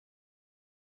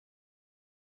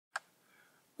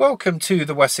Welcome to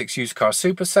the Wessex Used Car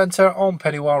Supercentre on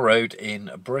Pennywell Road in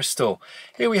Bristol.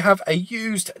 Here we have a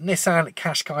used Nissan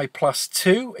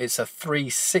Qashqai+2. It's a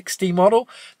 360 model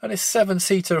and is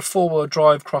 7-seater four-wheel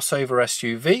drive crossover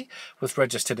SUV. Was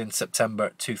registered in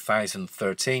September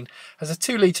 2013. Has a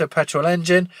 2-litre petrol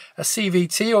engine, a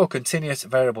CVT or continuous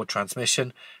variable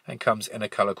transmission, and comes in a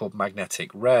colour called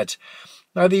magnetic red.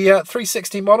 Now the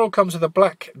 360 model comes with a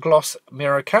black gloss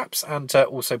mirror caps and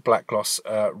also black gloss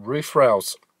roof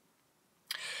rails.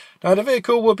 Now the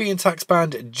vehicle will be in tax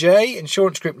band J,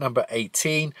 insurance group number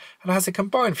 18, and has a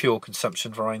combined fuel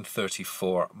consumption of around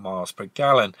 34 miles per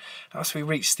gallon. As we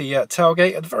reach the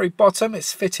tailgate at the very bottom,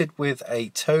 it's fitted with a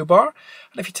tow bar.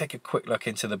 And if you take a quick look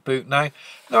into the boot now,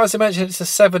 as I mentioned, it's a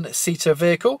 7-seater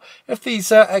vehicle. If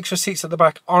these extra seats at the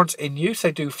back aren't in use,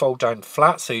 they do fold down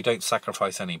flat, so you don't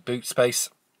sacrifice any boot space.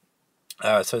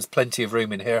 So there's plenty of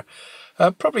room in here,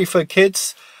 probably for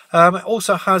kids. It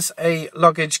also has a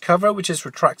luggage cover which is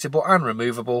retractable and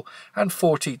removable, and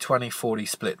 40-20-40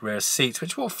 split rear seats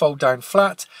which will fold down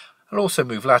flat and also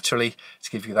move laterally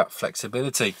to give you that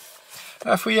flexibility.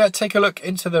 Now if we take a look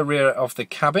into the rear of the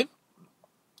cabin,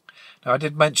 now I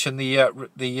did mention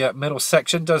the middle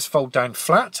section does fold down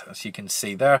flat, as you can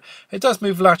see there. It does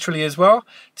move laterally as well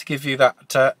to give you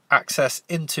that access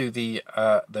into the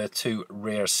two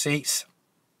rear seats.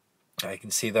 You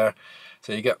can see there,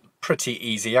 so you get pretty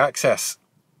easy access.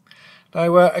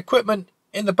 Now equipment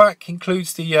in the back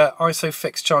includes the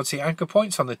ISOFIX child seat anchor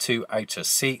points on the two outer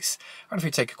seats, and if we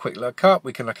take a quick look up,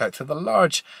 we can look out to the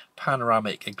large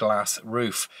panoramic glass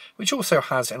roof, which also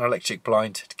has an electric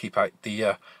blind to keep out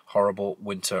the horrible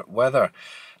winter weather.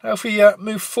 Now if we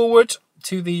move forward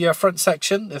to the front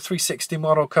section, the 360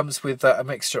 model comes with a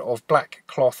mixture of black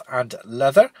cloth and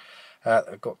leather.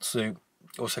 I've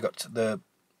also got the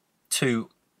two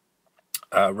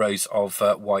rows of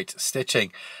white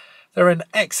stitching. They're in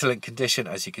excellent condition,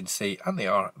 as you can see, and they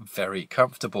are very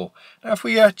comfortable. Now if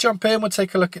we jump in, we'll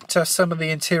take a look at some of the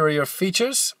interior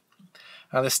features.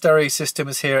 The stereo system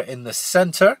is here in the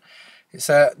centre. It's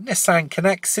a Nissan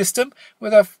Connect system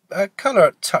with a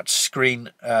colour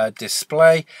touchscreen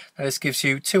display. Now this gives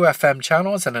you 2 FM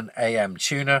channels and an AM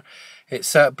tuner.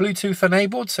 It's Bluetooth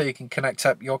enabled, so you can connect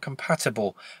up your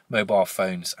compatible mobile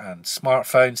phones and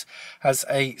smartphones. Has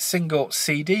a single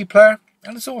CD player,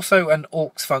 and there's also an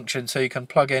aux function, so you can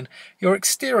plug in your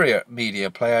exterior media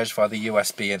players via the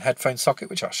USB and headphone socket,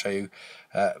 which I'll show you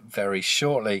very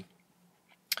shortly.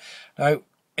 Now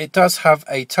it does have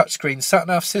a touchscreen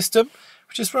sat-nav system,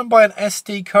 which is run by an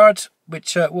SD card,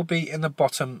 which will be in the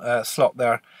bottom slot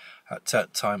there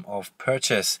at time of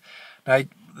purchase. Now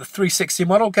the 360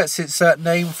 model gets its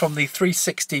name from the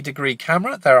 360-degree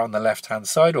camera there on the left-hand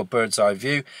side, or bird's eye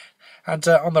view, and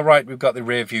on the right we've got the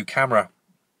rear view camera.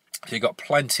 So you've got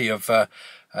plenty of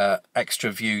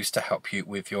extra views to help you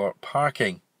with your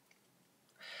parking.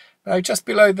 Now just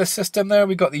below the system there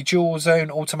we've got the dual zone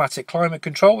automatic climate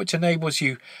control, which enables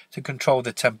you to control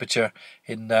the temperature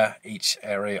in each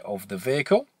area of the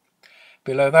vehicle.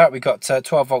 Below that we've got a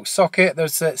 12-volt socket.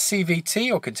 There's a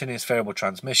CVT or continuous variable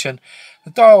transmission.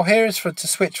 The dial here is to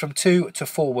switch from 2 to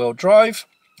 4-wheel drive.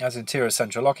 It has interior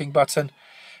central locking button,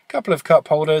 a couple of cup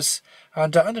holders,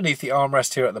 and underneath the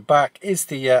armrest here at the back is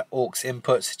the aux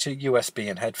inputs to USB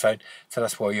and headphone. So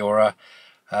that's where your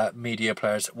media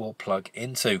players will plug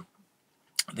into.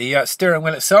 The steering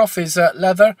wheel itself is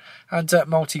leather and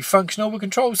multifunctional, with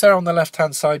controls there on the left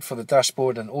hand side for the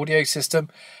dashboard and audio system,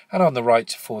 and on the right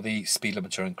for the speed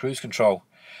limiter and cruise control.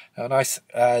 Now, a nice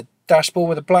dashboard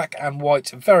with a black and white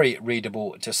very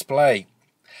readable display.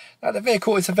 Now the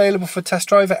vehicle is available for test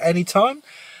drive at any time,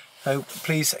 so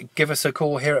please give us a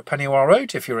call here at Pennywell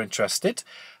Road if you're interested.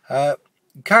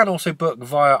 You can also book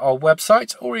via our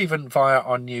website or even via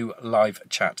our new live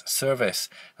chat service.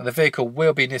 And the vehicle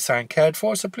will be Nissan cared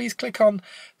for, so please click on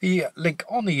the link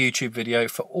on the YouTube video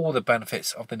for all the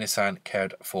benefits of the Nissan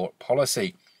cared for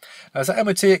policy. There's an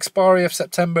MOT expiry of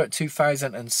September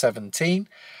 2017.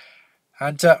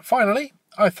 And finally,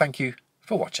 I thank you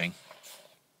for watching.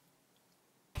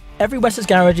 Every Wessex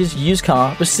Garage's used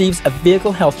car receives a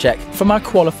vehicle health check from our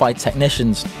qualified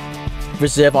technicians.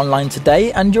 Reserve online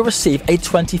today and you'll receive a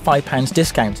 £25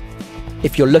 discount.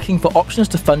 If you're looking for options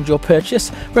to fund your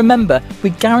purchase, remember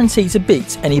we guarantee to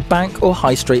beat any bank or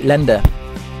high street lender.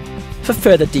 For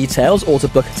further details or to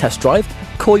book a test drive,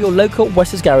 call your local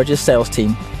Wessex Garages sales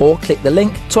team or click the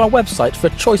link to our website for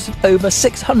a choice of over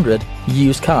 600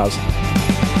 used cars.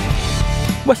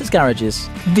 Wessex Garages,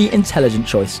 the intelligent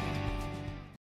choice.